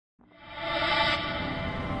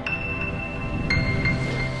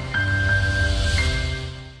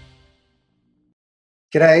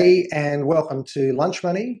G'day and welcome to Lunch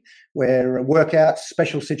Money, where workouts,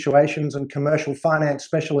 special situations and commercial finance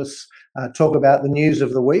specialists talk about the news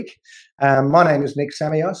of the week. My name is Nick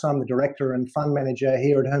Samios. I'm the Director and Fund Manager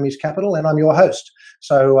here at Hermes Capital, and I'm your host.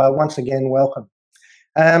 So once again, welcome.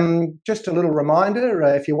 Just a little reminder,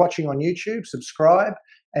 if you're watching on YouTube, subscribe.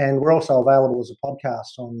 And we're also available as a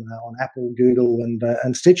podcast on Apple, Google,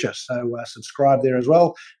 and Stitcher. So subscribe there as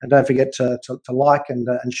well, and don't forget to like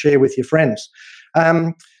and share with your friends.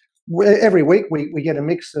 Every week we get a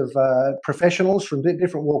mix of professionals from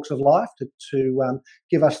different walks of life to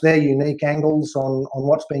give us their unique angles on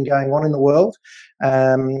what's been going on in the world.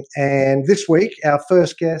 And this week our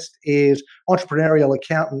first guest is entrepreneurial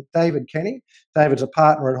accountant David Kenny. David's a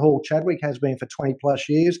partner at Hall Chadwick, has been for 20 plus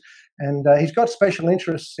years, and he's got special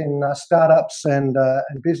interests in startups and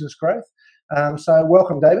business growth. So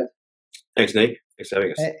welcome, David. Thanks, Nick. Thanks for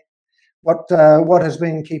having us. What has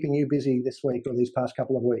been keeping you busy this week or these past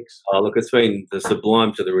couple of weeks? Oh, look, it's been the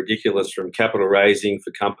sublime to the ridiculous, from capital raising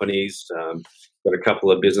for companies. Got a couple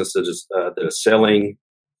of businesses that are selling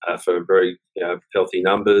for very healthy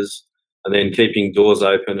numbers, and then keeping doors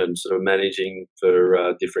open and sort of managing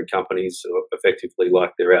for different companies, effectively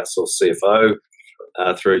like their outsourced CFO,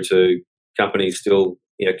 through to companies still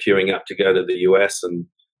queuing up to go to the US and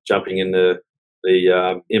jumping in the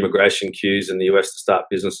immigration queues in the US to start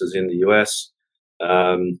businesses in the US.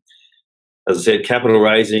 As I said, capital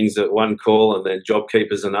raisings at one call and then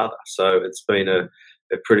JobKeepers another. So it's been a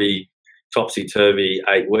pretty topsy-turvy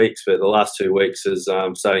 8 weeks, but the last 2 weeks is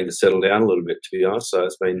starting to settle down a little bit, to be honest. So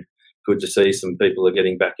it's been good to see some people are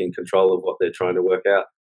getting back in control of what they're trying to work out.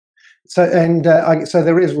 So so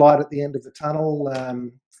there is light at the end of the tunnel.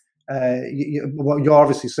 You're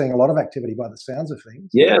obviously seeing a lot of activity by the sounds of things.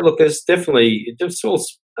 Yeah, look, it's all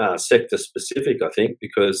sector specific, I think,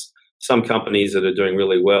 because some companies that are doing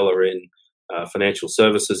really well are in financial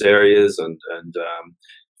services areas and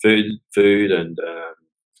food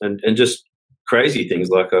and just crazy things.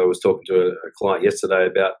 Like I was talking to a client yesterday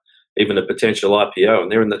about even a potential IPO,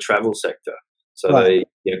 and they're in the travel sector. So right.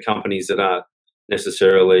 Companies that aren't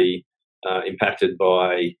necessarily impacted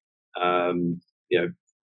by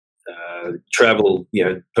travel,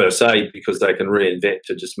 per se, because they can reinvent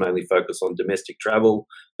to just mainly focus on domestic travel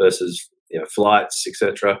versus flights,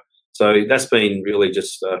 etc. So that's been really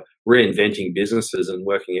just reinventing businesses and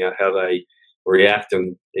working out how they react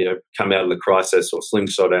and come out of the crisis, or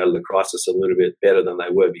slingshot out of the crisis a little bit better than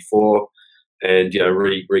they were before, and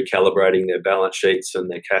recalibrating their balance sheets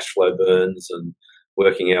and their cash flow burns, and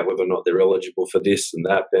working out whether or not they're eligible for this and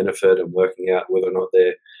that benefit, and working out whether or not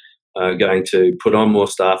they're going to put on more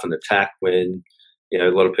staff and attack when a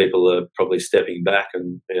lot of people are probably stepping back,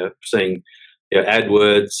 and seeing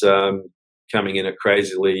AdWords coming in at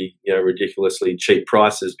crazily ridiculously cheap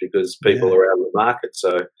prices because people are out of the market.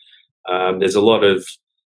 So there's a lot of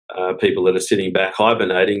people that are sitting back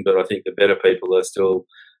hibernating, but I think the better people are still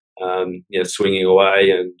swinging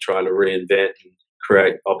away and trying to reinvent and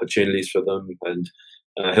create opportunities for them and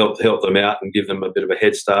help them out and give them a bit of a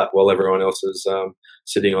head start while everyone else is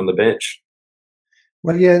sitting on the bench.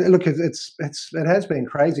 Well, yeah, look, it has been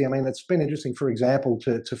crazy. I mean, it's been interesting, for example,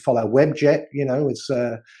 to follow Webjet. It's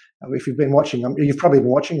if you've been watching, you've probably been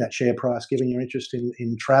watching that share price, given your interest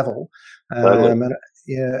in travel. Totally. I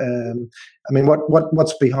mean,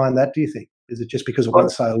 what's behind that? Do you think? Is it just because it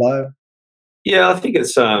went so low? Yeah, I think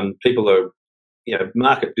it's people are.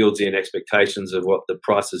 Market builds in expectations of what the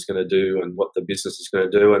price is going to do and what the business is going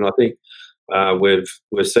to do, and I think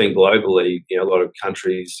we're seeing globally, a lot of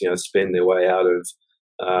countries, spend their way out of,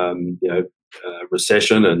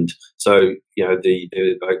 recession, and so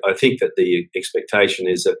I think that the expectation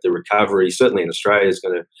is that the recovery, certainly in Australia, is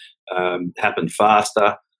going to happen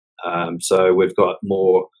faster. So we've got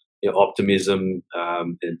more optimism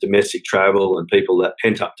in domestic travel, and that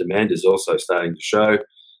pent up demand is also starting to show.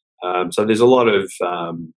 So there's a lot of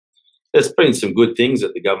there's been some good things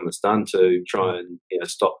that the government's done to try and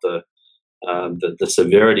stop the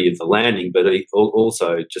severity of the landing, but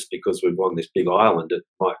also just because we've on this big island, it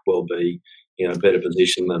might well be a better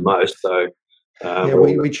position than most. So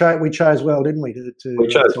we chose well, didn't we? We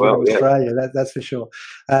chose well, Australia. That's for sure.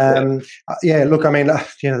 Look, I mean,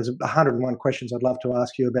 there's 101 questions I'd love to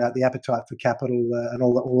ask you about the appetite for capital and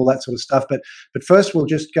all that sort of stuff. But first, we'll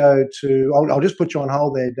just go to. I'll just put you on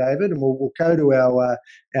hold there, David, and we'll go to our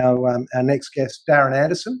next guest, Darren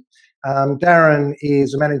Anderson. Darren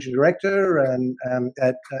is a managing director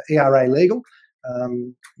at ERA Legal.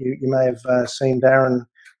 You may have seen Darren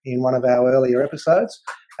in one of our earlier episodes.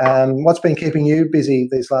 What's been keeping you busy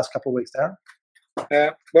these last couple of weeks, Darren?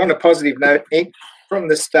 On a positive note, Nick, from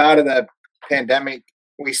the start of the pandemic,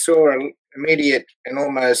 we saw immediate and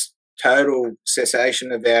almost total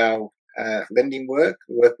cessation of our lending work.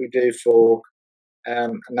 The work we do for a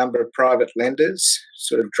number of private lenders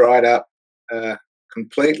sort of dried up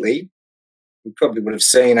completely. We probably would have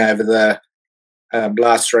seen over the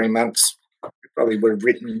last 3 months, we probably would have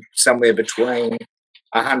written somewhere between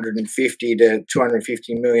 150 to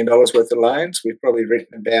 $250 million worth of loans. We've probably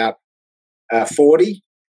written about 40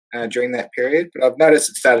 during that period, but I've noticed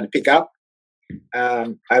it started to pick up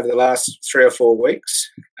over the last 3 or 4 weeks,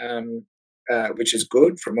 which is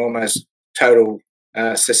good. From almost total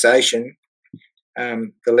cessation,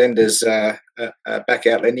 the lenders are back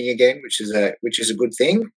out lending again, which is a good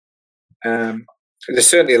thing. There's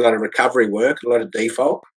certainly a lot of recovery work, a lot of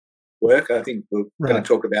default work. I think we're going to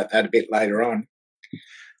talk about that a bit later on.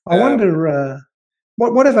 I wonder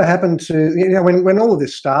whatever happened to when all of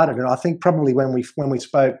this started, and I think probably when we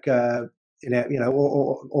spoke, all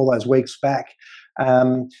those weeks back,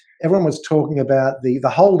 everyone was talking about the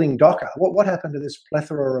holding DOCA. What happened to this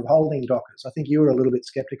plethora of holding DOCAs? I think you were a little bit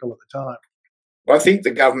sceptical at the time. Well, I think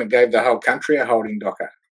the government gave the whole country a holding DOCA.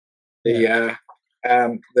 The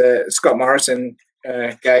Scott Morrison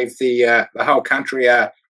gave the whole country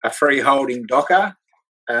a free holding DOCA.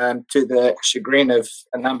 To the chagrin of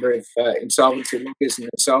a number of insolvency lawyers and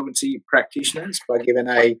insolvency practitioners, by giving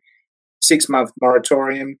a 6-month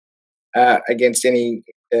moratorium against any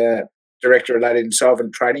director-related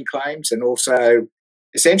insolvent trading claims, and also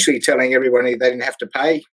essentially telling everybody they didn't have to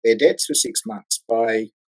pay their debts for 6 months by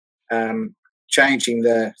changing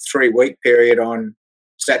the 3-week period on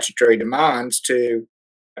statutory demands to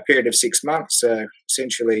a period of 6 months. So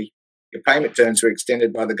essentially, your payment terms were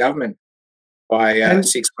extended by the government by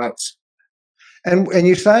 6 months. And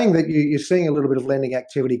you're saying that you're seeing a little bit of lending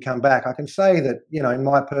activity come back. I can say that, in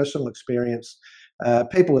my personal experience,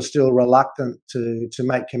 people are still reluctant to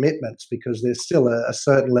make commitments because there's still a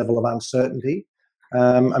certain level of uncertainty.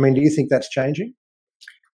 Do you think that's changing?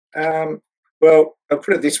 Well, I'll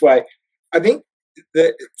put it this way. I think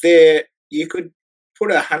that you could put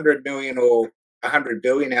 100 million or 100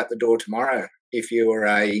 billion out the door tomorrow if you're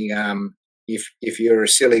if you're a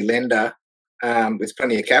silly lender with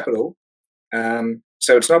plenty of capital.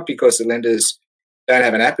 So it's not because the lenders don't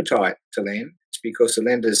have an appetite to lend. It's because the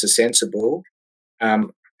lenders are sensible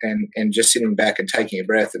and just sitting back and taking a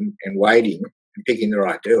breath and waiting and picking the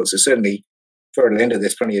right deals. So certainly for a lender,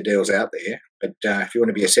 there's plenty of deals out there. But if you want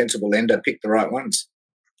to be a sensible lender, pick the right ones.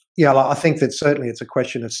 Yeah, I think that certainly it's a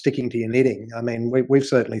question of sticking to your knitting. I mean, we've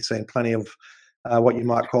certainly seen plenty of what you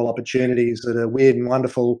might call opportunities that are weird and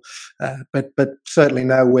wonderful, but certainly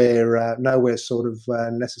nowhere sort of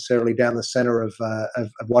necessarily down the centre of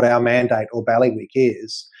what our mandate or bailiwick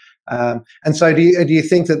is. And so, do you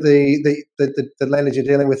think that the lenders you're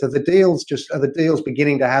dealing with, are the deals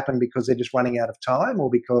beginning to happen because they're just running out of time, or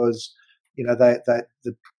because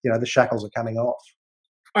the shackles are coming off?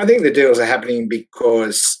 I think the deals are happening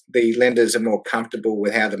because the lenders are more comfortable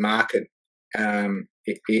with how the market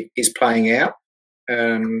is playing out.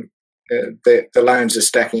 The loans are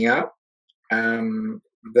stacking up.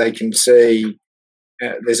 They can see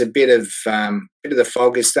there's a bit of the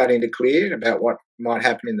fog is starting to clear about what might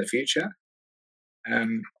happen in the future.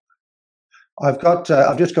 I've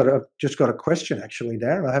just got a question actually,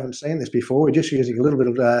 Darren. I haven't seen this before. We're just using a little bit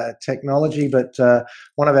of technology, but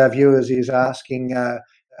one of our viewers is asking,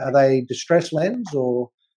 are they distress lends, or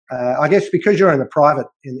I guess because you're in the private,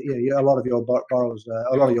 a lot of your borrowers,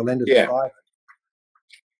 a lot of your lenders are private.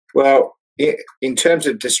 Well, in terms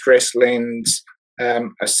of distress lends,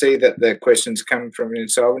 I see that the questions come from an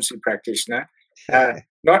insolvency practitioner.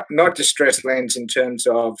 Not distress lends in terms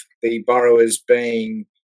of the borrowers being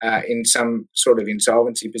in some sort of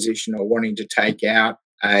insolvency position or wanting to take out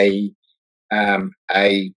a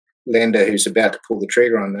lender who's about to pull the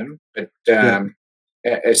trigger on them, but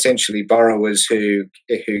essentially borrowers who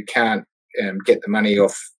can't get the money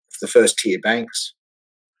off the first tier banks.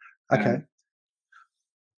 Okay.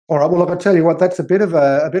 All right. Well, look, I tell you what, that's a bit of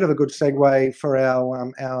a good segue for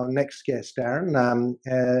our next guest, Darren,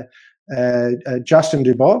 Justin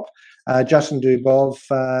Dubov. Justin Dubov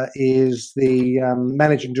is the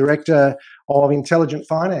managing director of Intelligent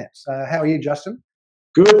Finance. How are you, Justin?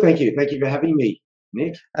 Good, thank you. Thank you for having me,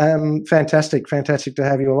 Nick. Fantastic to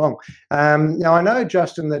have you along. Now, I know,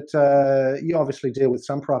 Justin, that you obviously deal with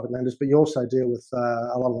some private lenders, but you also deal with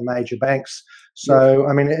a lot of the major banks. So,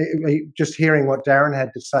 I mean, just hearing what Darren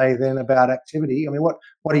had to say then about activity, I mean, what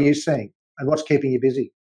are you seeing, and what's keeping you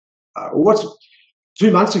busy? 2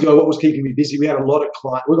 months ago, what was keeping me busy? We had a lot of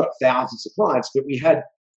clients. We've got thousands of clients, but we had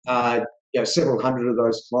several hundred of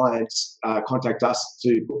those clients contact us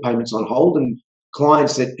to put payments on hold, and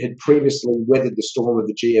clients that had previously weathered the storm of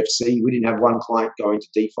the GFC. We didn't have one client going to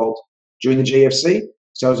default during the GFC.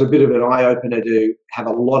 So it was a bit of an eye-opener to have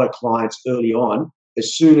a lot of clients early on.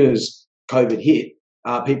 As soon as COVID hit,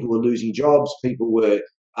 people were losing jobs, people were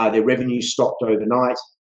their revenue stopped overnight.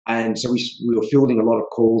 And so we were fielding a lot of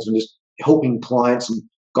calls and just helping clients and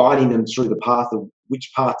guiding them through the path of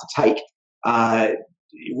which path to take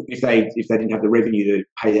if they didn't have the revenue to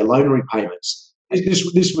pay their loan repayments.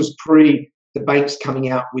 This was pre the banks coming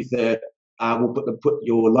out with we'll put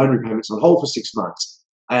your loan repayments on hold for 6 months.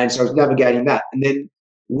 And so I was navigating that. And then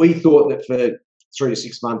we thought that for 3 to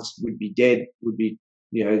 6 months we'd be dead, we'd be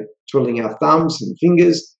twiddling our thumbs and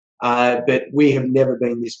fingers. But we have never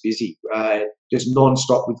been this busy, just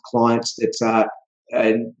non-stop with clients that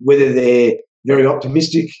whether they're very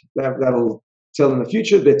optimistic, that'll tell in the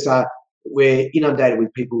future, but we're inundated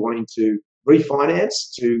with people wanting to refinance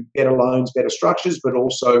to better loans, better structures, but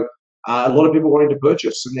also a lot of people wanting to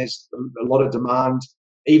purchase. And there's a lot of demand,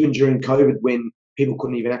 even during COVID when people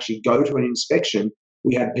couldn't even actually go to an inspection.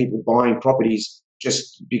 We had people buying properties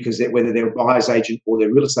just because whether their buyer's agent or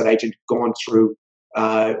their real estate agent had gone through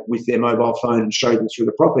with their mobile phone and showed them through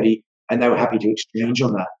the property, and they were happy to exchange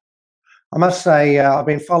on that. I must say, I've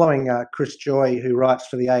been following Chris Joy, who writes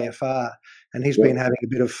for the AFR, and he's been having a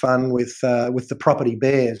bit of fun with the property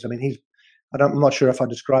bears. I mean, I'm not sure if I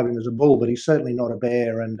describe him as a bull, but he's certainly not a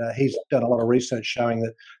bear, and he's done a lot of research showing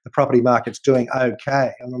that the property market's doing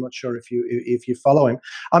okay. And I'm not sure if you follow him.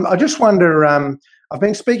 I just wonder. I've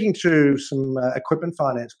been speaking to some equipment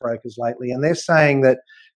finance brokers lately, and they're saying that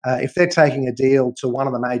if they're taking a deal to one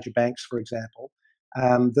of the major banks, for example,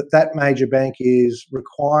 that major bank is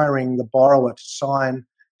requiring the borrower to sign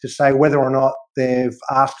to say whether or not they've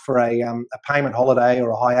asked for a payment holiday or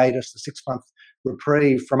a hiatus, a 6-month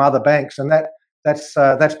reprieve from other banks, and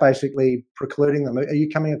that's basically precluding them. Are you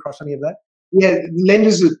coming across any of that? Yeah,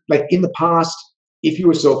 lenders like in the past, if you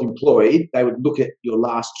were self-employed, they would look at your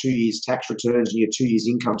last 2 years' tax returns and your 2 years'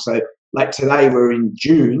 income. So, like today, we're in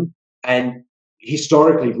June, and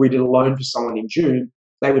historically, if we did a loan for someone in June,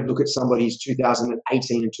 they would look at somebody's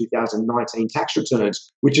 2018 and 2019 tax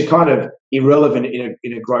returns, which are kind of irrelevant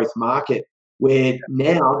in a growth market, where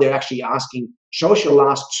now they're actually asking, show us your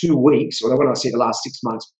last 2 weeks, or when I say the last 6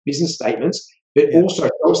 months, business statements, but also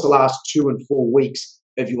show us the last 2 and 4 weeks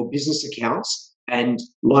of your business accounts and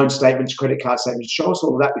loan statements, credit card statements. Show us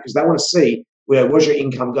all of that because they want to see was your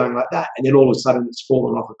income going like that, and then all of a sudden it's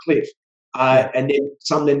fallen off a cliff. And then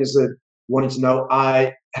some lenders are wanting to know,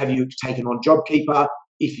 have you taken on JobKeeper?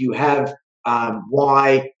 If you have,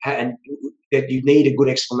 why? And that you need a good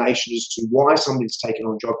explanation as to why somebody's taken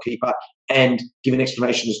on JobKeeper and give an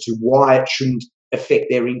explanation as to why it shouldn't affect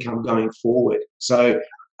their income going forward. So,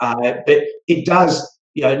 but it does,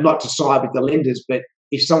 not to side with the lenders, but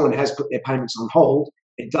if someone has put their payments on hold,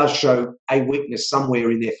 it does show a weakness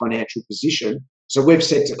somewhere in their financial position. So we've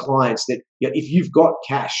said to clients that if you've got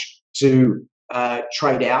cash to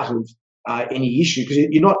trade out of any issue, because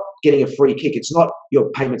you're not getting a free kick. It's not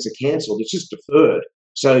your payments are cancelled. It's just deferred.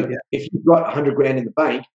 So if you've got 100 grand in the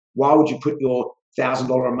bank, why would you put your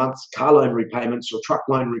 $1,000 a month car loan repayments or truck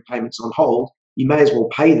loan repayments on hold? You may as well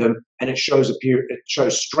pay them, and it shows it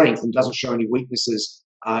shows strength and doesn't show any weaknesses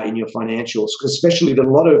in your financials. Because especially that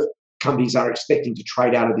a lot of companies are expecting to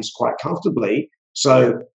trade out of this quite comfortably.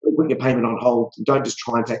 So put your payment on hold. Don't just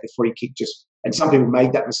try and take the free kick. And some people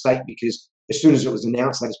made that mistake because as soon as it was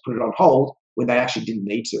announced, they just put it on hold when they actually didn't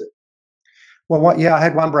need to. Well, I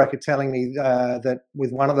had one broker telling me that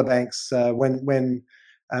with one of the banks, when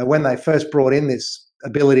they first brought in this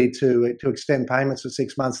ability to extend payments for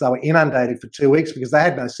 6 months, they were inundated for 2 weeks because they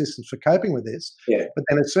had no systems for coping with this. Yeah. But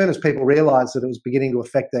then as soon as people realised that it was beginning to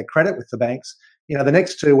affect their credit with the banks, the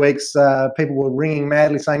next 2 weeks, people were ringing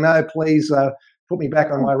madly saying, no, please put me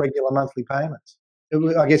back on my regular monthly payments.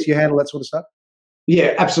 I guess you handle that sort of stuff?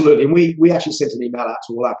 Yeah, absolutely. And we actually sent an email out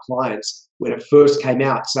to all our clients when it first came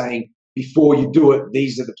out saying, before you do it,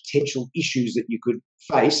 these are the potential issues that you could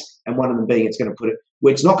face. And one of them being it's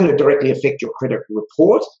not going to directly affect your credit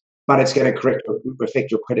report, but it's going to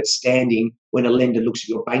affect your credit standing when a lender looks at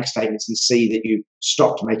your bank statements and see that you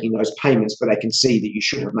stopped making those payments, but they can see that you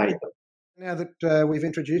should have made them. Now that we've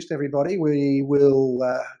introduced everybody, we will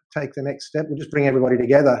take the next step. We'll just bring everybody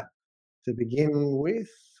together to begin with.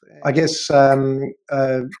 I guess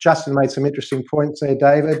Justin made some interesting points there,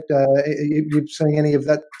 David. You seeing any of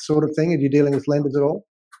that sort of thing? Are you dealing with lenders at all?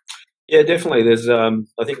 Yeah, definitely.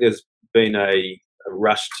 I think there's been a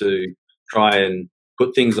rush to try and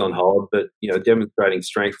put things on hold, but demonstrating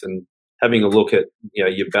strength and having a look at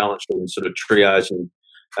your balance sheet and sort of triaging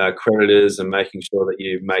creditors and making sure that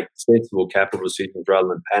you make sensible capital decisions rather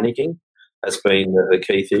than panicking. has been the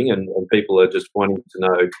key thing, and people are just wanting to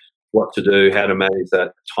know what to do, how to manage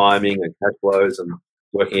that timing and cash flows, and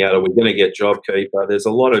working out, are we going to get JobKeeper? There's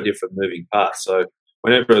a lot of different moving parts. So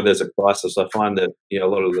whenever there's a crisis, I find that a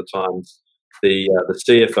lot of the times the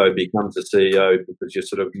CFO becomes the CEO because you're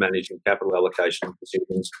sort of managing capital allocation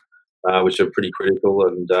decisions, which are pretty critical.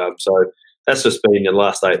 And so that's just been in the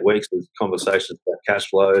last 8 weeks with conversations about cash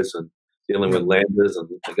flows and dealing with lenders and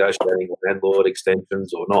negotiating landlord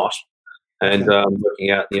extensions or not. And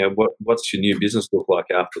working out, what's your new business look like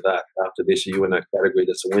after that? After this, are you in a category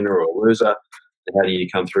that's a winner or a loser? And how do you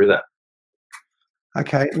come through that?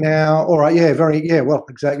 Okay, now, all right, well,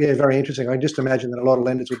 exactly, very interesting. I can just imagine that a lot of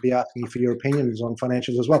lenders would be asking you for your opinions on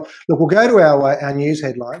financials as well. Look, we'll go to our news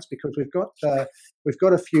headlines because we've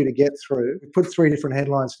got a few to get through. We put 3 different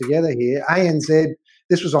headlines together here. ANZ.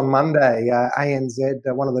 This was on Monday. ANZ,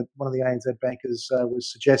 one of the ANZ bankers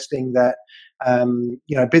was suggesting that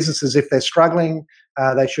businesses, if they're struggling,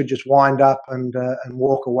 they should just wind up and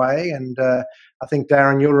walk away. And I think,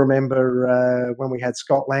 Darren, you'll remember when we had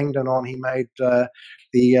Scott Langdon on, he made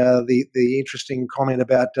the interesting comment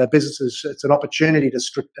about businesses. It's an opportunity to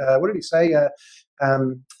what did he say?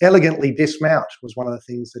 Elegantly dismount was one of the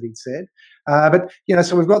things that he'd said. But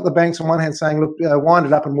so we've got the banks on one hand saying, look, wind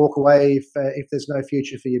it up and walk away if there's no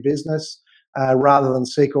future for your business, rather than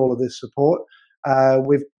seek all of this support.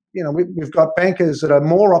 We've got bankers that are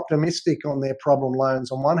more optimistic on their problem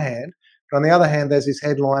loans on one hand, but on the other hand, there's this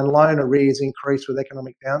headline: loan arrears increase with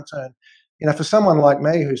economic downturn. For someone like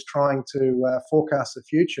me who's trying to forecast the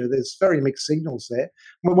future, there's very mixed signals there.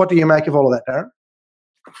 What do you make of all of that, Darren?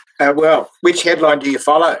 Well, which headline do you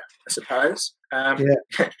follow, I suppose?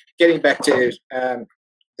 Getting back to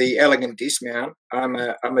the elegant dismount, I'm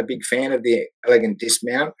a big fan of the elegant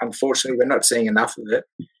dismount. Unfortunately, we're not seeing enough of it.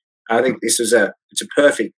 I think this is it's a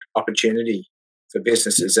perfect opportunity for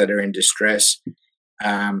businesses that are in distress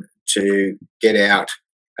to get out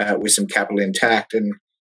with some capital intact. And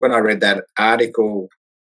when I read that article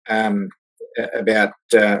about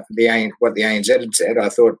what the ANZ had said, I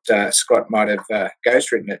thought Scott might have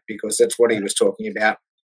ghostwritten it, because that's what he was talking about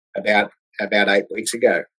 8 weeks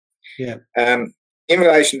ago. Yeah. In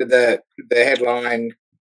relation to the headline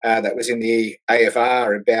that was in the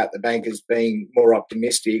AFR about the bankers being more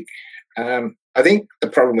optimistic, I think the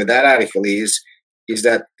problem with that article is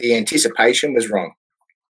that the anticipation was wrong.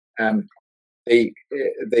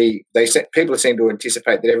 People seem to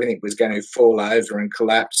anticipate that everything was going to fall over and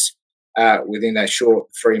collapse within a short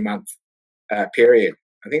 3-month period.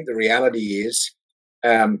 I think the reality is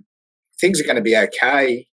things are going to be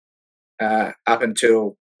okay up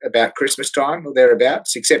until about Christmas time or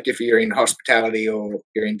thereabouts, except if you're in hospitality or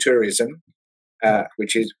you're in tourism,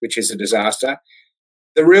 which is a disaster.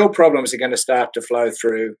 The real problems are going to start to flow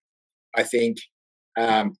through, I think,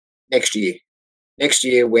 next year. Next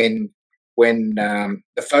year, when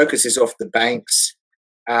the focus is off the banks,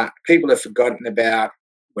 people have forgotten about,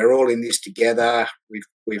 we're all in this together.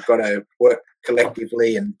 We've got to work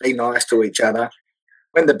collectively and be nice to each other.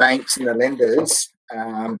 When the banks and the lenders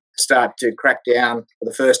start to crack down, or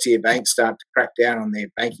the first-tier banks start to crack down on their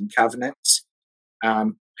banking covenants,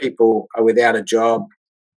 people are without a job.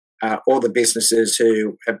 All the businesses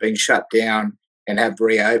who have been shut down and have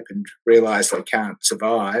reopened realise they can't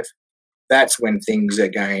survive. That's when things are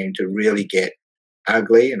going to really get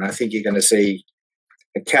ugly, and I think you're going to see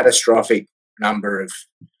a catastrophic number of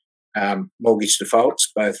mortgage defaults,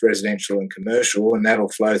 both residential and commercial, and that'll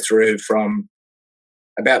flow through from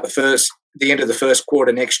about the end of the first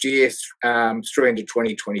quarter next year through into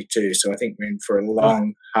 2022. So I think we're in for a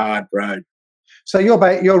long, hard road. So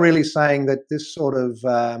you're really saying that this sort of,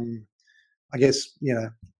 I guess,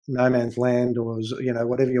 no man's land, or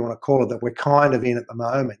whatever you want to call it, that we're kind of in at the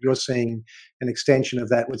moment. You're seeing an extension of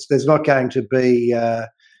that. There's not going to be a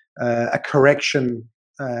correction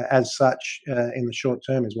as such in the short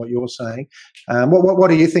term, is what you're saying. What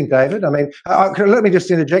do you think, David? I mean, let me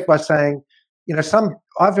just interject by saying,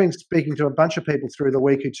 I've been speaking to a bunch of people through the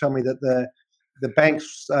week who tell me that the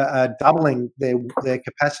banks are doubling their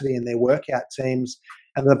capacity in their workout teams,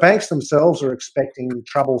 and the banks themselves are expecting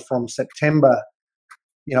trouble from September,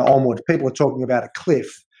 onward. People are talking about a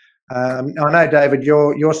cliff. I know, David,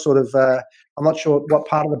 you're sort of, I'm not sure what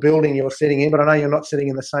part of the building you're sitting in, but I know you're not sitting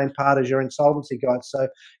in the same part as your insolvency guys. So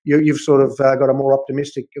you've sort of got a more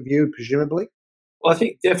optimistic view, presumably. Well, I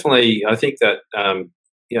think that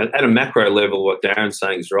at a macro level, what Darren's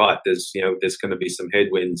saying is right. There's going to be some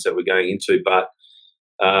headwinds that we're going into, but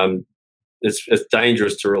it's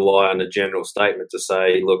dangerous to rely on a general statement to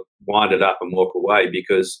say, look, wind it up and walk away,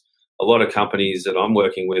 because a lot of companies that I'm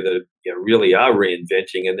working with really are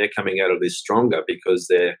reinventing, and they're coming out of this stronger because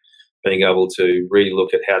they're being able to really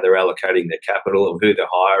look at how they're allocating their capital and who they're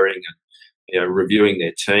hiring, and reviewing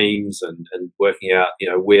their teams and working out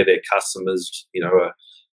where their customers are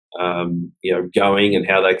going and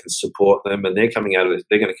how they can support them, and they're going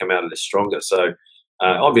to come out of this stronger. So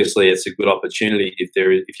obviously, it's a good opportunity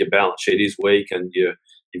if your balance sheet is weak and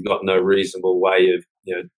you've got no reasonable way of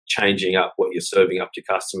changing up what you're serving up to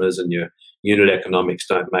customers, and your unit economics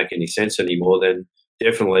don't make any sense anymore. Then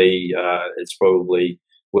definitely it's probably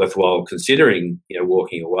worthwhile considering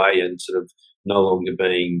walking away and sort of no longer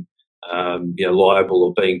being liable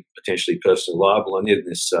or being potentially personally liable. And in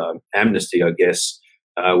this amnesty, I guess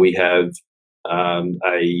we have an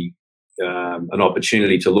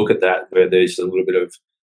opportunity to look at that, where there's a little bit of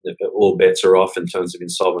all bets are off in terms of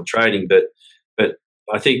insolvent trading. But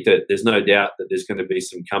I think that there's no doubt that there's going to be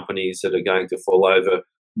some companies that are going to fall over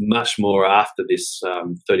much more after this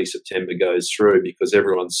 30 September goes through, because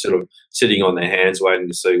everyone's sort of sitting on their hands waiting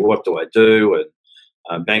to see, what do I do?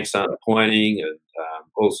 And banks aren't appointing, and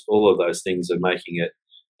all of those things are making it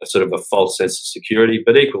a sort of a false sense of security.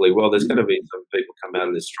 But equally, well, there's going to be some people come out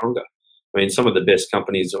of this stronger. I mean, some of the best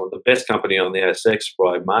companies, or the best company on the ASX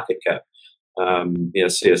by market cap,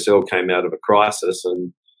 CSL came out of a crisis,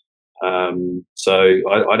 and so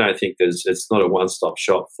I don't think it's not a one-stop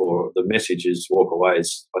shop. For the message is walk away.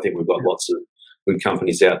 I think we've got lots of good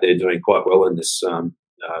companies out there doing quite well in this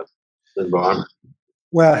environment.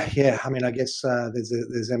 Well, yeah, I mean, I guess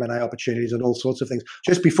there's M&A opportunities and all sorts of things.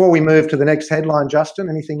 Just before we move to the next headline, Justin,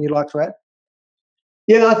 anything you'd like to add?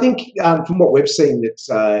 Yeah, I think from what we've seen, that's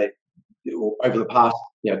over the past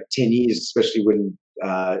 10 years, especially when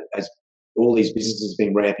as all these businesses have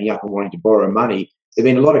been ramping up and wanting to borrow money, there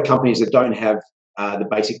have been a lot of companies that don't have the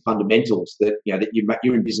basic fundamentals that that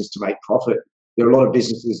you're in business to make profit. There are a lot of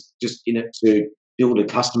businesses just in it to build a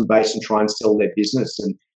customer base and try and sell their business,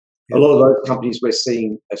 and a lot of those companies we're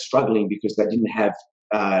seeing are struggling because they didn't have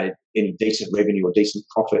any decent revenue or decent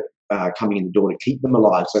profit coming in the door to keep them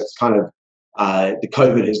alive. So it's kind of the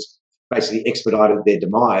COVID has basically expedited their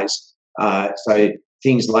demise. So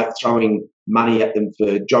things like throwing money at them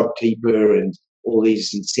for JobKeeper and all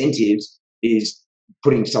these incentives is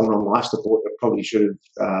putting someone on life support that probably should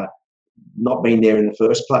have not been there in the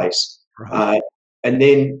first place. Right. And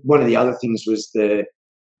then one of the other things was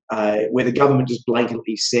where the government just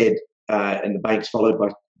blanketly said, and the banks followed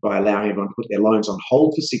by allowing everyone to put their loans on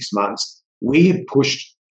hold for 6 months. We have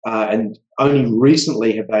pushed, and only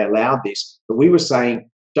recently have they allowed this, but we were saying,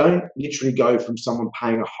 don't literally go from someone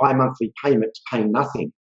paying a high monthly payment to paying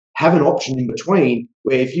nothing. Have an option in between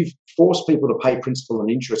where if you force people to pay principal and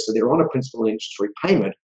interest, so they're on a principal and interest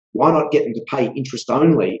repayment, why not get them to pay interest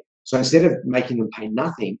only? So instead of making them pay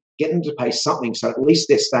nothing, get them to pay something, so at least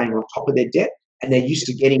they're staying on top of their debt and they're used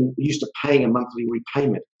to paying a monthly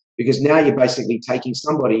repayment. Because now you're basically taking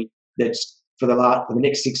somebody that's for the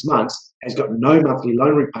next 6 months has got no monthly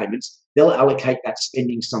loan repayments. They'll allocate that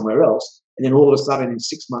spending somewhere else, and then all of a sudden in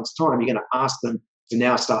 6 months' time, you're going to ask them to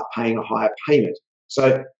now start paying a higher payment.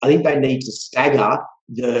 So I think they need to stagger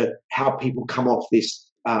how people come off this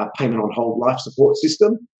payment on hold life support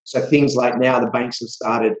system. So things like now the banks have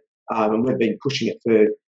started, and we've been pushing it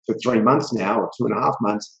for 3 months now, or 2.5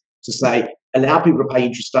 months, to say allow people to pay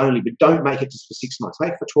interest only, but don't make it just for 6 months.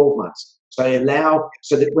 Make it for 12 months. So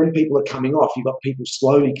so that when people are coming off, you've got people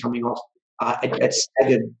slowly coming off at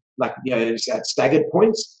staggered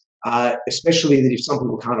points. Especially that if some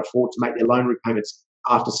people can't afford to make their loan repayments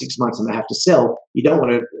after 6 months and they have to sell, you don't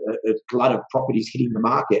want a glut of properties hitting the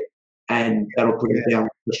market, and that'll put a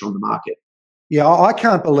downward pressure on the market. Yeah, I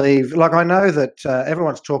can't believe, I know that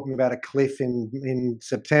everyone's talking about a cliff in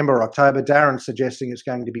September, October. Darren's suggesting it's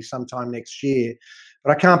going to be sometime next year,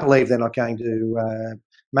 but I can't believe they're not going to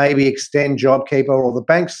maybe extend JobKeeper, or the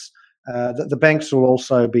banks. The banks will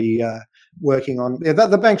also be working on.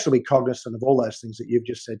 The banks will be cognizant of all those things that you've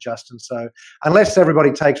just said, Justin. So unless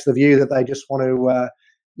everybody takes the view that they just want to,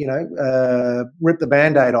 rip the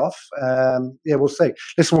Band-Aid off, we'll see.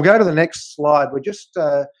 Listen, we'll go to the next slide. We're just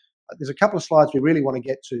there's a couple of slides we really want to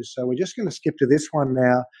get to, so we're just going to skip to this one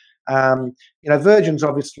now. Virgin's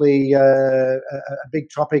obviously a big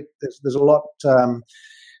topic. There's a lot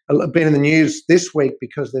been in the news this week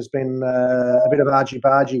because there's been a bit of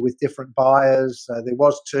argy-bargy with different buyers. There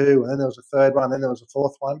was 2, and then there was a third one, and then there was a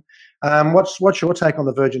 4th one. What's your take on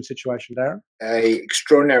the Virgin situation, Darren? A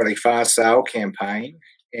extraordinarily fast sale campaign,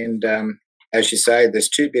 and as you say, there's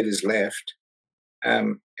 2 bidders left,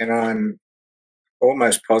 and I'm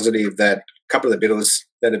almost positive that a couple of the bidders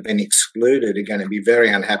that have been excluded are going to be very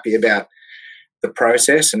unhappy about the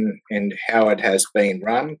process and how it has been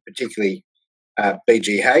run, particularly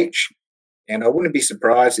BGH. And I wouldn't be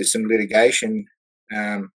surprised if some litigation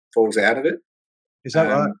falls out of it. Is that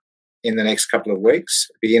right? In the next couple of weeks.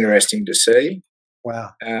 It'd be interesting to see.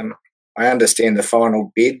 Wow. I understand the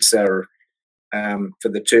final bids are for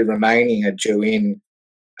the two remaining are due in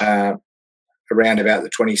around about the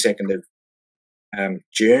 22nd of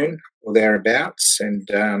June or thereabouts. And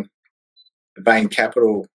the Bain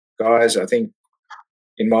Capital guys, I think,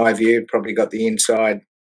 in my view, probably got the inside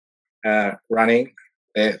running.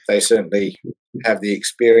 They certainly have the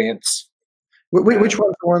experience. Which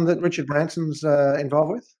one's the one that Richard Branson's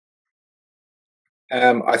involved with?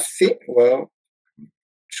 I think,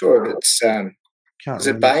 sure if it's, is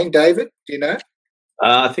it Bain, David? Do you know?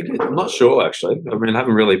 I think, I'm not sure actually. I mean, I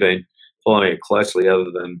haven't really been following it closely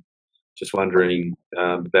other than just wondering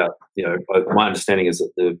about, my understanding is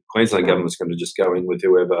that the Queensland government's going to just go in with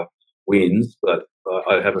whoever wins, but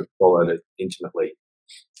I haven't followed it intimately.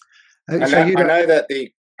 I know that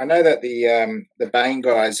the Bain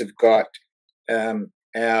guys have got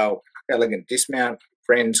our Elegant Dismount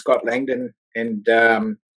friend Scott Langdon and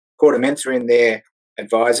Gordon Menther in there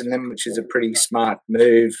advising them, which is a pretty smart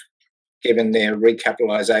move given their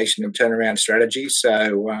recapitalisation and turnaround strategy.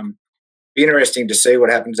 So be interesting to see what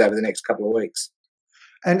happens over the next couple of weeks.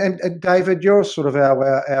 And David, you're sort of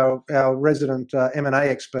our resident M&A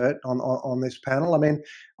expert on this panel. I mean,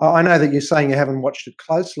 I know that you're saying you haven't watched it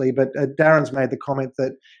closely, but Darren's made the comment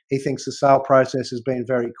that he thinks the sale process has been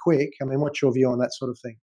very quick. I mean, what's your view on that sort of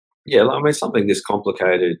thing? Yeah, I mean, something this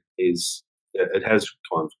complicated it has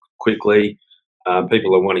gone quickly.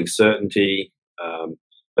 People are wanting certainty,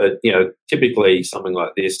 but typically something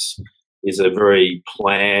like this is a very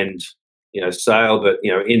planned sale, but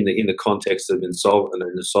in the context of an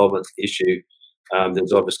insolvent issue,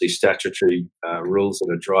 there's obviously statutory rules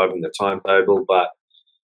that are driving the timetable. But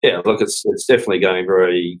yeah, look, it's definitely going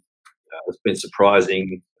very. It's been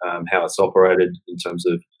surprising how it's operated in terms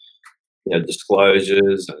of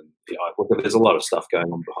disclosures and look, there's a lot of stuff going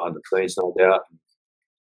on behind the scenes, no doubt.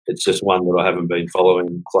 It's just one that I haven't been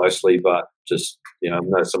following closely, but just I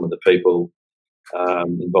know some of the people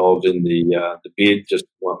involved in the bid, just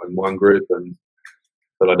in one group,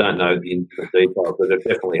 but I don't know the details. But it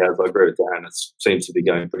definitely has. I agree with Darren. It seems to be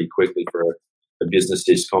going pretty quickly for a business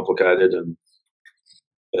this complicated,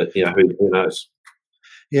 but who knows?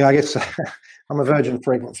 Yeah, I guess I'm a virgin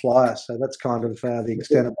frequent flyer, so that's kind of the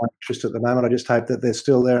extent of my interest at the moment. I just hope that they're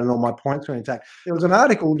still there and all my points are intact. There was an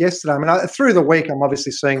article yesterday. I mean, through the week, I'm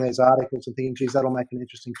obviously seeing these articles and thinking, geez, that'll make an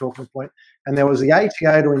interesting talking point. And there was the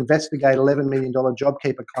ATO to investigate $11 million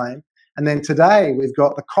JobKeeper claim. And then today, we've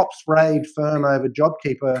got the cops raid firm over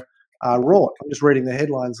JobKeeper rort. I'm just reading the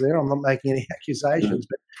headlines there. I'm not making any accusations,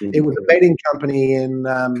 but it was a betting company in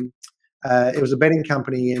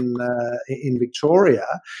Victoria.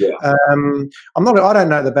 Yeah. I don't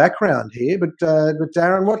know the background here, but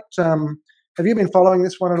Darren, what have you been following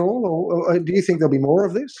this one at all, or do you think there'll be more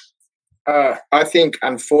of this? I think,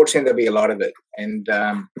 unfortunately, there'll be a lot of it, and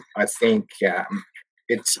I think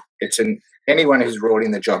anyone who's rort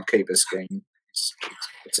in the JobKeeper scheme,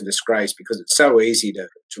 it's a disgrace because it's so easy to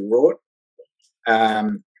rort,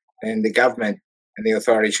 and the government and the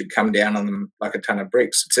authority should come down on them like a ton of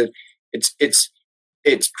bricks. It's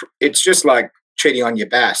just like cheating on your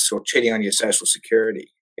BAS or cheating on your social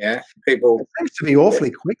security. Yeah, people. It seems to be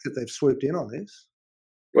awfully quick that they've swooped in on this.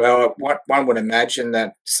 Well, one would imagine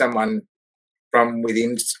that someone from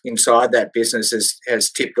inside that business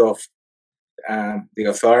has tipped off the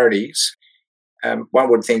authorities. One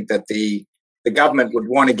would think that the government would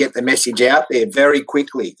want to get the message out there very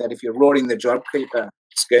quickly that if you're rorting the JobKeeper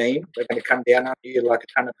scheme, they're going to come down on you like a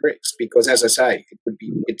ton of bricks because, as I say,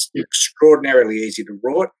 it's extraordinarily easy to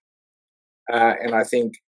rort, and I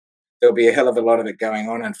think there'll be a hell of a lot of it going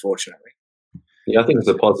on, unfortunately. Yeah, I think it's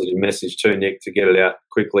a positive message too, Nick, to get it out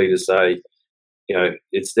quickly to say,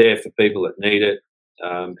 it's there for people that need it,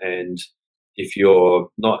 and if you're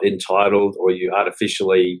not entitled or you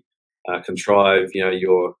artificially contrive,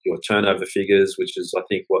 your turnover figures, which is I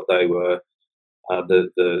think what they were.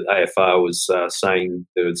 The AFR was saying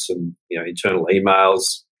there was some internal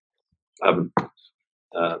emails. I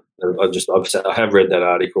have read that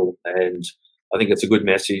article, and I think it's a good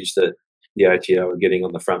message that the ATO are getting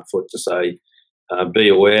on the front foot to say, be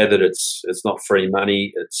aware that it's not free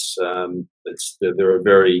money. There are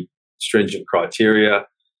very stringent criteria.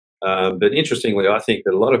 But interestingly, I think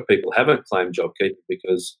that a lot of people haven't claimed JobKeeper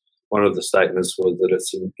because one of the statements was that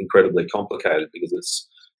it's incredibly complicated because it's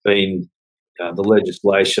been the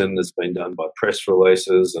legislation that's been done by press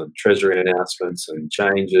releases and Treasury announcements and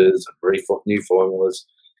changes and new formulas.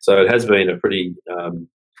 So it has been a pretty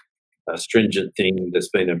stringent thing that's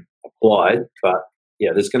been applied. But,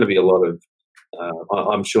 yeah, there's going to be a lot of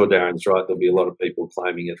I'm sure Darren's right. There'll be a lot of people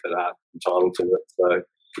claiming it that aren't entitled to it. So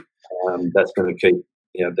that's going to keep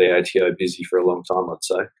the ATO busy for a long time, I'd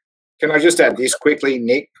say. Can I just add this quickly,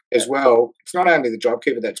 Nick, as well? It's not only the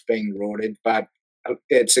JobKeeper that's being rorted, but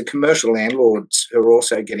it's the commercial landlords who are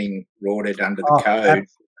also getting rorted under the code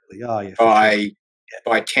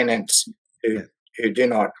by tenants who do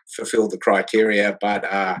not fulfil the criteria but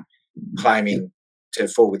are claiming to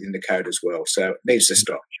fall within the code as well. So it needs to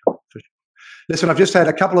stop. Listen, I've just had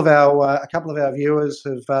a couple of our viewers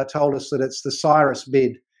have told us that it's the Cyrus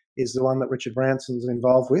bid is the one that Richard Branson's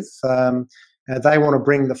involved with. They want to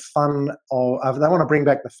bring the fun of they want to bring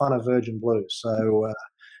back the fun of Virgin Blue. So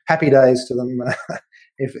happy days to them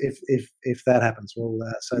if that happens. Well,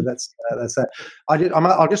 so that's that.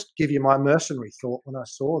 I'll just give you my mercenary thought when I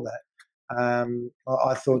saw that.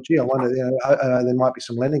 I thought, gee, I wonder, there might be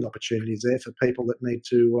some lending opportunities there for people that need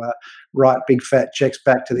to write big fat checks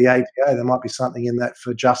back to the ATO. There might be something in that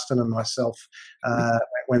for Justin and myself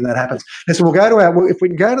when that happens. And so we'll go to if we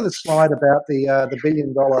can go to the slide about the $1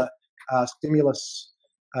 billion stimulus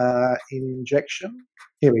injection.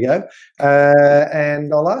 Here we go.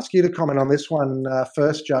 And I'll ask you to comment on this one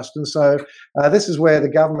first, Justin. So this is where the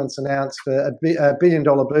government's announced a $1 billion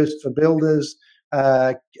boost for builders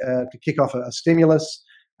to kick off a stimulus.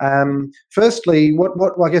 Firstly,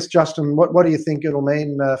 what I guess, Justin, what do you think it'll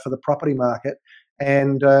mean for the property market?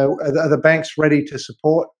 And are the banks ready to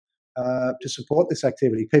support this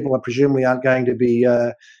activity? People presumably aren't going to be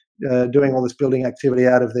doing all this building activity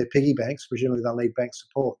out of their piggy banks. Presumably they'll need bank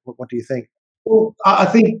support. What do you think? Well, I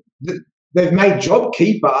think they've made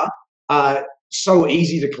JobKeeper so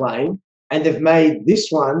easy to claim, and they've made this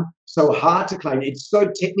one so hard to claim. It's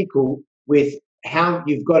so technical with how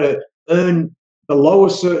you've got to earn below a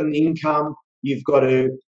certain income, you've got to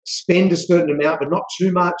spend a certain amount, but not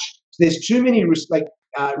too much. So there's too many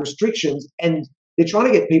restrictions, and they're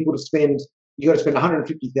trying to get people to spend. You got to spend $150,000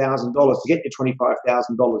 to get your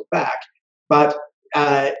 $25,000 back, but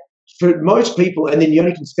for most people, and then you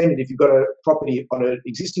only can spend it if you've got a property on an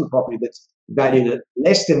existing property that's valued at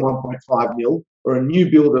less than 1.5 mil or a new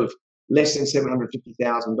build of less than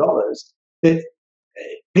 $750,000. But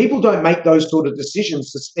people don't make those sort of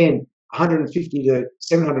decisions to spend $150,000 to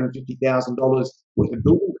 $750,000 worth of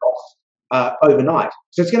building costs overnight.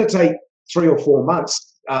 So it's going to take 3 or 4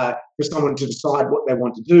 months for someone to decide what they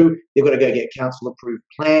want to do. They've got to go get council-approved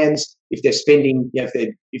plans if they're spending, if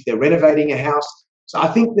they're renovating a house. So I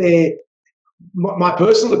think my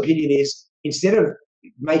personal opinion is, instead of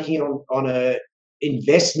making it on a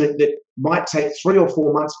investment that might take 3 or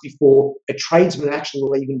 4 months before a tradesman actually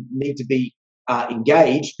will even need to be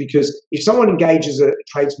engaged, because if someone engages a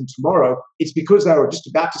tradesman tomorrow, it's because they were just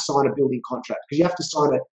about to sign a building contract, because you have to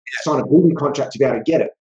sign a building contract to be able to get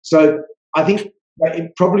it. So I think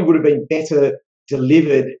it probably would have been better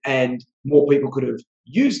delivered and more people could have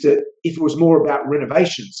used it if it was more about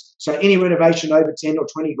renovations. So any renovation over 10 or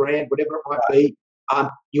 20 grand, whatever it might be,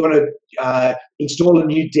 you want to install a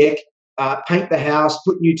new deck, paint the house,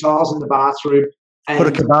 put new tiles in the bathroom, and put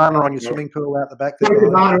a cabana on your swimming pool out the back. Put a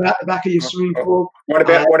cabana out the back of your swimming pool.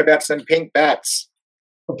 What about some pink bats?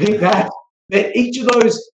 Pink bats. But each of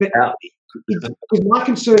those. Because my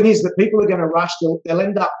concern is that people are going to rush. They'll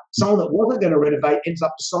end up, someone that wasn't going to renovate ends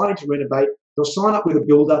up deciding to renovate. They'll sign up with a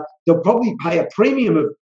builder. They'll probably pay a premium of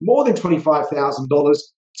more than $25,000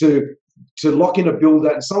 to lock in a builder,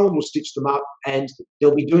 and someone will stitch them up, and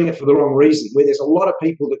they'll be doing it for the wrong reason. Where there's a lot of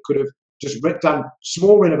people that could have just done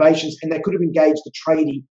small renovations, and they could have engaged a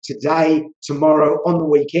tradie today, tomorrow, on the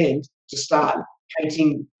weekend to start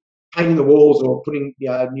painting the walls or putting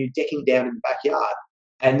new decking down in the backyard.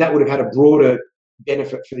 And that would have had a broader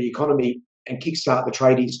benefit for the economy and kickstart the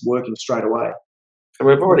tradies working straight away. And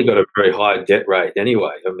we've already got a very high debt rate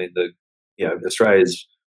anyway. I mean, Australia's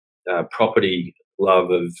property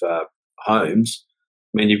love of homes.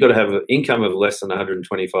 I mean, you've got to have an income of less than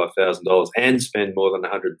 $125,000 and spend more than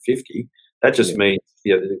 $150,000. That just means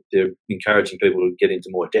they're encouraging people to get into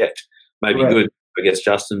more debt. Maybe good, I guess,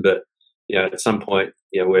 Justin, but at some point,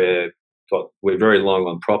 we're very long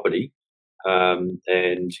on property. And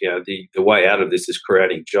the way out of this is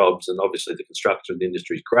creating jobs, and obviously the construction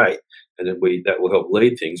industry is great, and that will help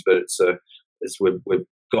lead things. But we've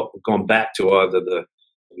gone back to either the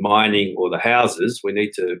mining or the houses. We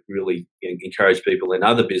need to really encourage people in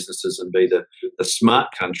other businesses and be the smart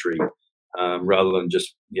country rather than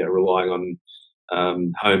just relying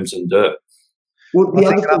on homes and dirt. Well, the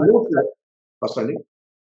other thing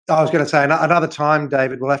I was going to say another time,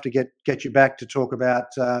 David. We'll have to get you back to talk about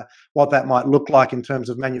what that might look like in terms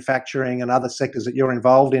of manufacturing and other sectors that you're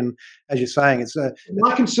involved in. As you're saying, it's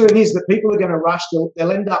my concern is that people are going to rush.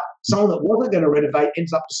 They'll end up, someone that wasn't going to renovate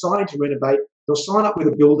ends up deciding to renovate. They'll sign up with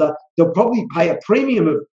a builder. They'll probably pay a premium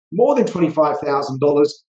of more than $25,000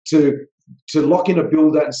 to lock in a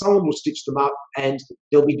builder, and someone will stitch them up, and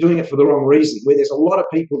they'll be doing it for the wrong reason. Where there's a lot of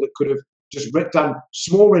people that could have just done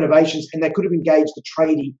small renovations, and they could have engaged a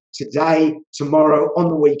tradie today, tomorrow, on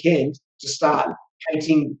the weekend to start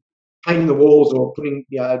painting the walls or putting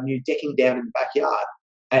new decking down in the backyard,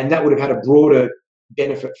 and that would have had a broader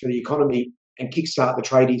benefit for the economy and kickstart the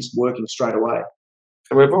tradies working straight away.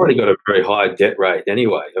 And we've already got a very high debt rate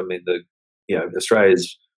anyway. I mean,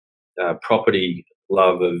 Australia's property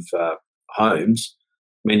love of homes.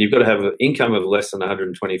 I mean, you've got to have an income of less than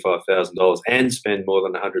 $125,000 and spend more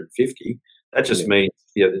than $150,000. That just means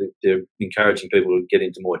they're encouraging people to get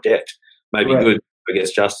into more debt. Maybe good, I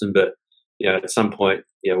guess, Justin, but at some point,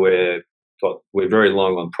 we're very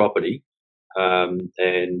long on property, and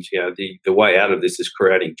the way out of this is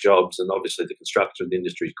creating jobs, and obviously the construction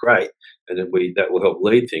industry is great, and that will help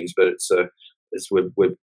lead things. But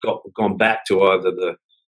we've gone back to either the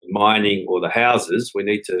mining or the houses. We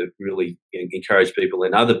need to really encourage people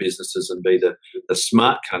in other businesses and be the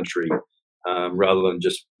smart country rather than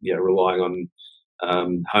just relying on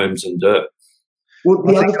homes and dirt. Well,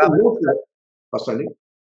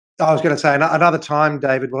 I was going to say another time,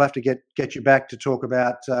 David. We'll have to get you back to talk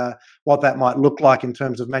about what that might look like in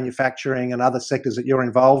terms of manufacturing and other sectors that you're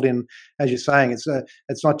involved in. As you're saying,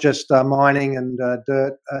 it's not just mining and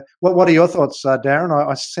dirt. What are your thoughts, Darren?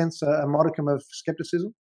 I sense a modicum of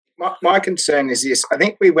scepticism. My concern is this. I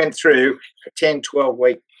think we went through a 10,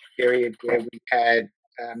 12-week period where we had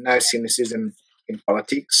no cynicism in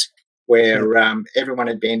politics, where everyone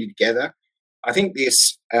had banded together. I think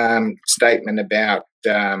this statement about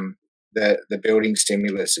the building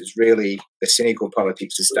stimulus is really, the cynical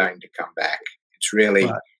politics is starting to come back. It's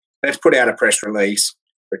really, let's put out a press release,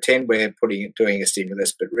 pretend we're doing a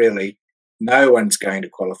stimulus, but really no one's going to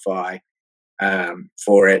qualify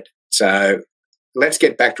for it. So let's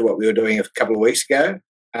get back to what we were doing a couple of weeks ago,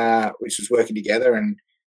 which was working together, and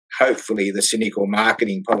hopefully the cynical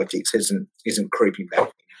marketing politics isn't creeping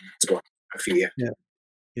back. That's what I fear. Yeah.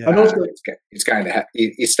 And also, it's going to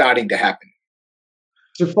it's starting to happen.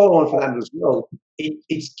 To follow on from that as well,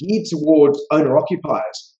 it's geared towards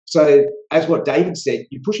owner-occupiers. So as what David said,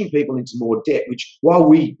 you're pushing people into more debt, which while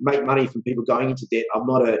we make money from people going into debt, I'm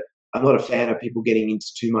not a fan of people getting into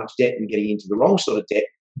too much debt and getting into the wrong sort of debt.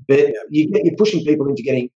 But you're pushing people into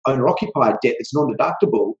getting owner-occupied debt that's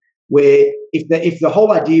non-deductible, where if the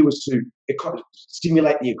whole idea was to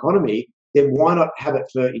stimulate the economy, then why not have it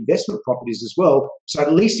for investment properties as well? So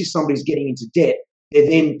at least if somebody's getting into debt, they're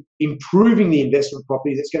then improving the investment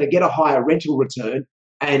property that's going to get a higher rental return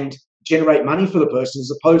and generate money for the person, as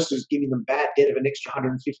opposed to giving them bad debt of an extra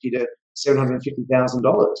 $150,000 to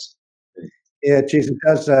 $750,000. Yeah, geez, it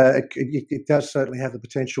does. It does certainly have the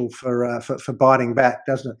potential for biting back,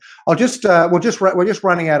 doesn't it? We're just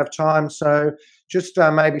running out of time, so just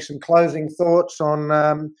maybe some closing thoughts on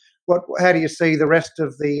how do you see the rest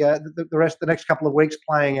of the next couple of weeks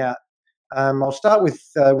playing out? I'll start with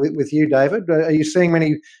you, David. Are you seeing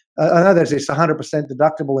many? I know there's this 100%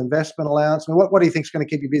 deductible investment allowance. I mean, what do you think is going to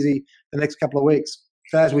keep you busy the next couple of weeks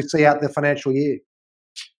as we see out the financial year?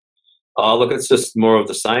 Oh, look, it's just more of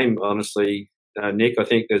the same, honestly, Nick. I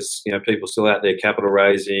think there's people still out there capital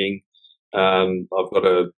raising. I've got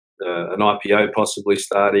an IPO possibly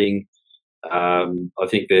starting. I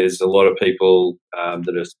think there's a lot of people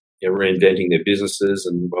that are reinventing their businesses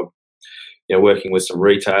and working with some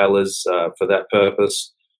retailers for that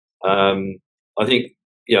purpose. I think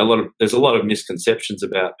there's a lot of misconceptions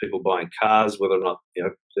about people buying cars, whether or not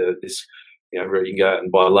where you can go out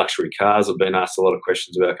and buy luxury cars. I've been asked a lot of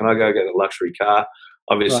questions about, can I go get a luxury car?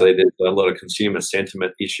 Obviously, There's a lot of consumer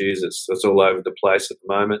sentiment issues. It's all over the place at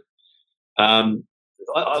the moment. I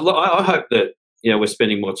hope that we're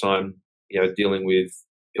spending more time dealing with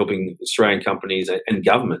helping Australian companies and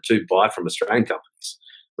government to buy from Australian companies.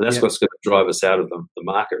 And that's what's going to drive us out of the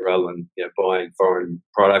market, rather than buying foreign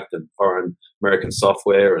product and foreign American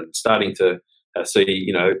software, and starting to see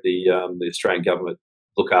the Australian government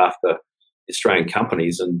look after Australian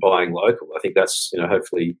companies and buying local. I think that's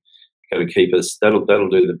hopefully going to keep us. That'll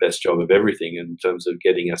do the best job of everything in terms of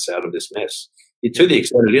getting us out of this mess. To the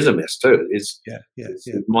extent it is a mess too. It's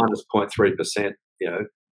minus 0.3%.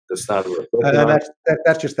 The start of it.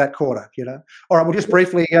 That's just that quarter. All right. Well, just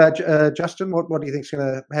briefly, Justin, what do you think's how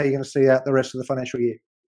are you going to see out the rest of the financial year?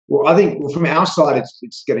 Well, I think from our side,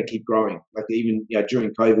 it's going to keep growing. Like even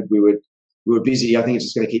during COVID, we were busy. I think it's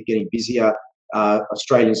just going to keep getting busier.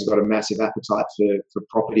 Australians have got a massive appetite for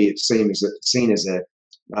property. It's seen as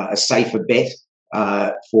a safer bet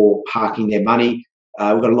for parking their money.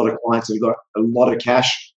 We've got a lot of clients that have got a lot of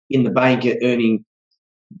cash in the bank at earning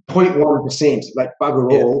 0.1%, like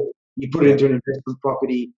bugger all. You put it into an investment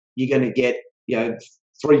property, you're going to get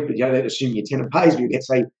 3. Assuming your tenant pays, you get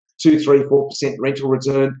say 2, 3, 4% rental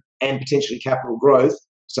return and potentially capital growth.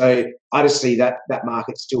 So I just see that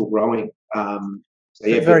market still growing.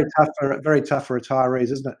 Very tough for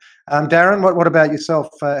retirees, isn't it? Darren, what about yourself?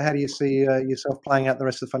 How do you see yourself playing out the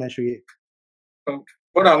rest of the financial year?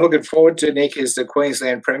 What I'm looking forward to, Nick, is the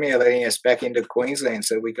Queensland Premier letting us back into Queensland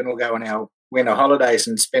so we can all go on our winter holidays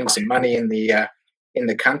and spend some money in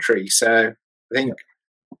the country. So I think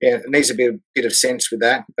it needs to be a bit of sense with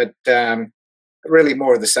that, but really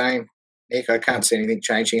more of the same, Nick. I can't see anything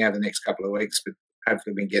changing over the next couple of weeks, but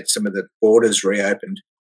hopefully we can get some of the borders reopened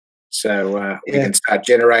so we can start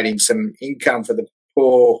generating some income for the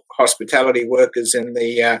poor hospitality workers and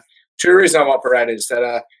the tourism operators that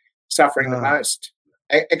are suffering the most.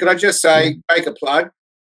 And could I just say, make a plug?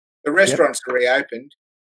 The restaurants are reopened.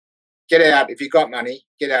 Get out, if you've got money,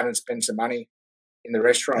 get out and spend some money in the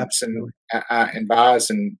restaurants and bars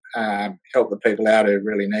and help the people out who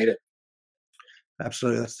really need it.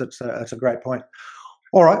 Absolutely, that's a great point.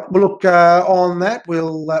 All right, well, look, on that,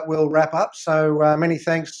 we'll wrap up. So many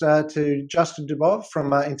thanks to Justin Dubov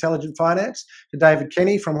from Intelligent Finance, to David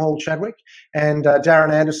Kenny from Hall Chadwick, and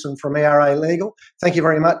Darren Anderson from ERA Legal. Thank you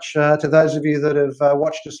very much to those of you that have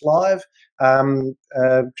watched us live.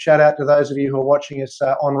 Shout out to those of you who are watching us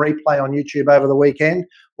on replay on YouTube over the weekend,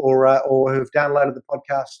 or who've downloaded the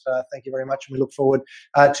podcast. Thank you very much, and we look forward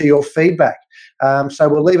to your feedback. So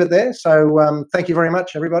we'll leave it there. So thank you very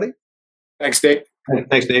much, everybody. Thanks, Nick.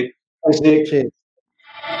 Thanks, Nick. Thanks, Nick. Cheers.